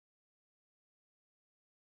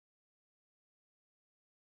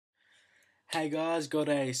Hey guys, got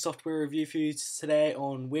a software review for you today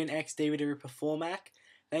on WinX DVD Ripper for Mac.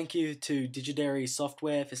 Thank you to Digiderry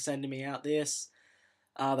Software for sending me out this.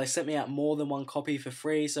 They sent me out more than one copy for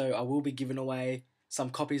free, so I will be giving away some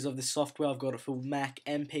copies of this software. I've got it for Mac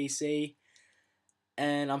and PC,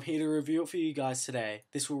 and I'm here to review it for you guys today.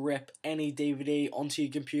 This will rip any DVD onto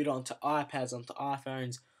your computer, onto iPads, onto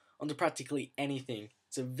iPhones, onto practically anything.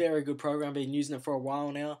 It's a very good program. I've been using it for a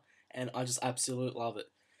while now, and I just absolutely love it.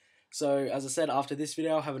 So, as I said, after this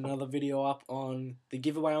video, I'll have another video up on the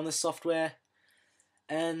giveaway on this software.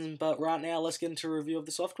 But right now, let's get into a review of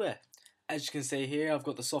the software. As you can see here, I've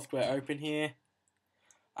got the software open here.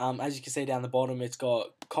 As you can see down the bottom, it's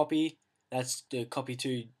got copy. That's the copy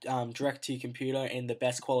to direct to your computer in the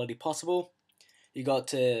best quality possible. You got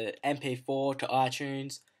to MP4, to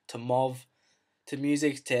iTunes, to MOV, to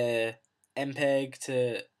music, to MPEG,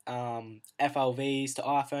 to FLVs, to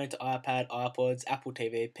iPhone, to iPad, iPods, Apple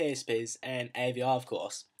TV, PSPs, and AVI, of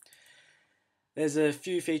course. There's a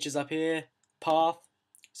few features up here. Path,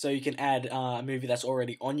 so you can add a movie that's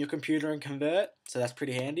already on your computer and convert, so that's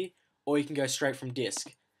pretty handy. Or you can go straight from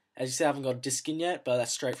disc. As you see, I haven't got a disc in yet, but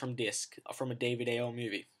that's straight from disc, from a DVD or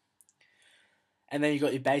movie. And then you've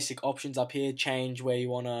got your basic options up here. Change where you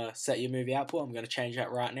want to set your movie output. I'm going to change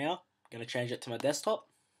that right now. I'm going to change it to my desktop.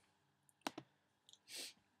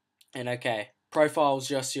 And okay, profiles,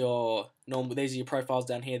 just your normal, these are your profiles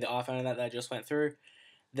down here, the iPhone that I just went through.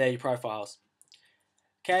 They're your profiles.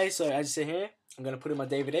 Okay, so as you see here, I'm going to put in my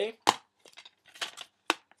DVD.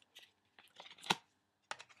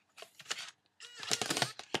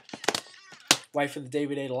 Wait for the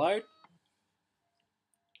DVD to load.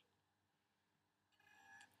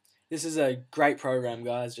 This is a great program,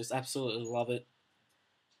 guys, just absolutely love it.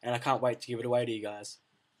 And I can't wait to give it away to you guys.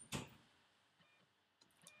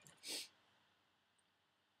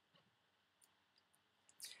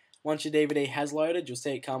 Once your DVD has loaded, you'll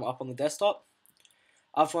see it come up on the desktop.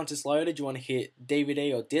 Once it's loaded, you want to hit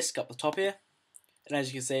DVD or disc up the top here. And as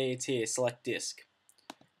you can see, it's here, select disc.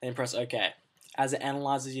 Then press OK. As it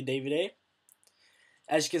analyzes your DVD,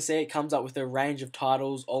 as you can see, it comes up with a range of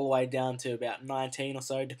titles all the way down to about 19 or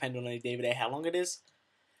so, depending on your DVD, how long it is.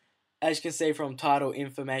 As you can see from title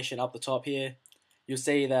information up the top here, you'll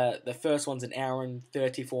see that the first one's an hour and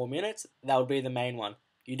 34 minutes. That would be the main one.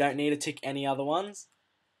 You don't need to tick any other ones.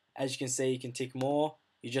 As you can see, you can tick more.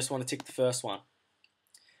 You just want to tick the first one.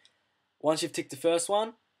 Once you've ticked the first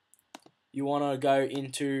one, you want to go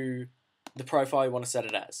into the profile you want to set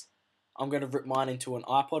it as. I'm going to rip mine into an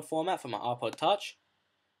iPod format for my iPod Touch.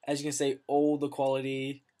 As you can see, all the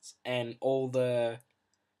quality and all the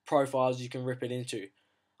profiles you can rip it into.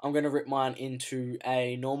 I'm going to rip mine into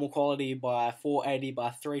a normal quality by 480 by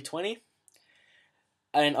 320.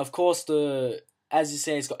 And of course, as you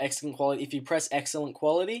see, it's got excellent quality. If you press excellent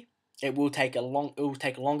quality, it will take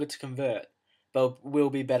longer to convert, but it will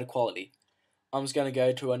be better quality. I'm just going to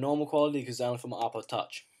go to a normal quality because it's only for my iPod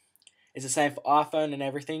Touch. It's the same for iPhone and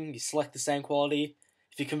everything. You select the same quality.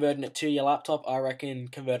 If you're converting it to your laptop, I reckon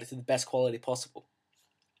convert it to the best quality possible.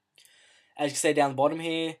 As you can see down the bottom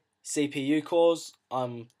here, CPU cores.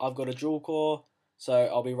 I've got a dual core, so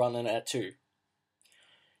I'll be running it at 2.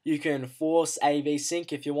 You can force AV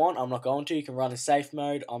sync if you want. I'm not going to. You can run in safe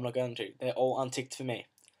mode. I'm not going to. They're all unticked for me.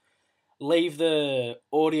 Leave the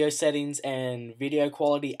audio settings and video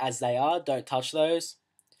quality as they are. Don't touch those.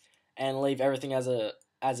 And leave everything as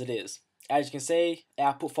it is. As you can see,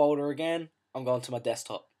 output folder again. I'm going to my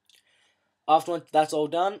desktop. After that's all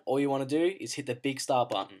done, all you want to do is hit the big start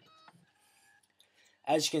button.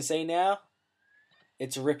 As you can see now,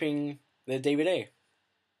 it's ripping the DVD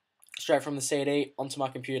straight from the CD onto my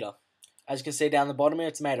computer. As you can see down the bottom here,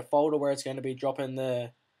 it's made a folder where it's going to be dropping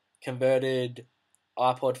the converted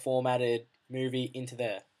iPod formatted movie into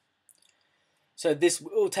there. So this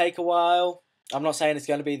will take a while. I'm not saying it's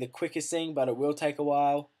going to be the quickest thing, but it will take a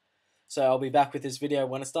while. So I'll be back with this video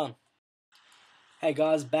when it's done. Hey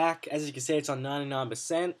guys, back. As you can see, it's on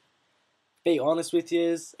 99%. Be honest with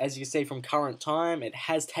you, as you can see from current time, it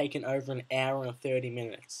has taken over an hour and 30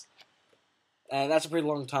 minutes. And that's a pretty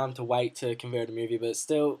long time to wait to convert a movie, but it's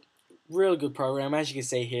still a really good program. As you can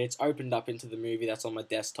see here, it's opened up into the movie that's on my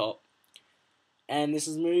desktop. And this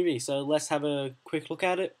is the movie, so let's have a quick look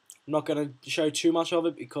at it. I'm not going to show too much of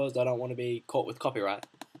it because I don't want to be caught with copyright.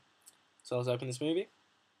 So let's open this movie.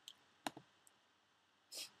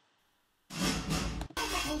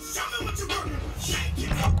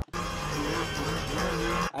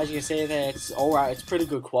 As you can see there, it's alright, it's pretty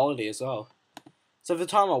good quality as well. So for the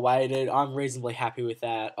time I waited, I'm reasonably happy with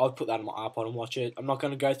that. I'll put that on my iPod and watch it. I'm not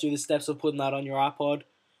going to go through the steps of putting that on your iPod.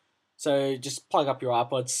 So just plug up your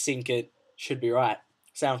iPod, sync it, should be right.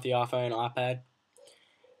 Same with the iPhone, iPad.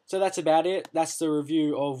 So that's about it. That's the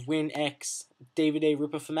review of WinX DVD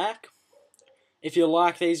Ripper for Mac. If you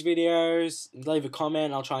like these videos, leave a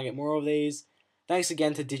comment. I'll try and get more of these. Thanks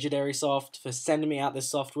again to DigiDairySoft for sending me out this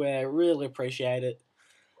software. Really appreciate it.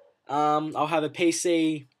 I'll have a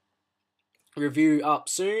PC review up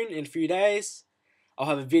soon in a few days. I'll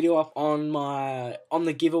have a video up on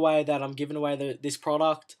the giveaway that I'm giving away this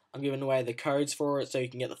product. I'm giving away the codes for it so you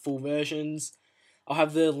can get the full versions. I'll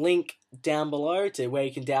have the link down below to where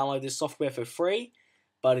you can download this software for free,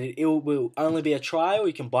 but it will only be a trial.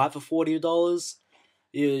 You can buy it for $40.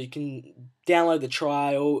 You can download the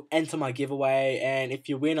trial, enter my giveaway, and if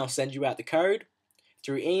you win, I'll send you out the code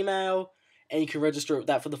through email, and you can register with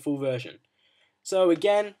that for the full version. So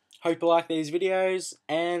again, hope you like these videos,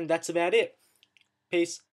 and that's about it.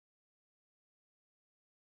 Peace.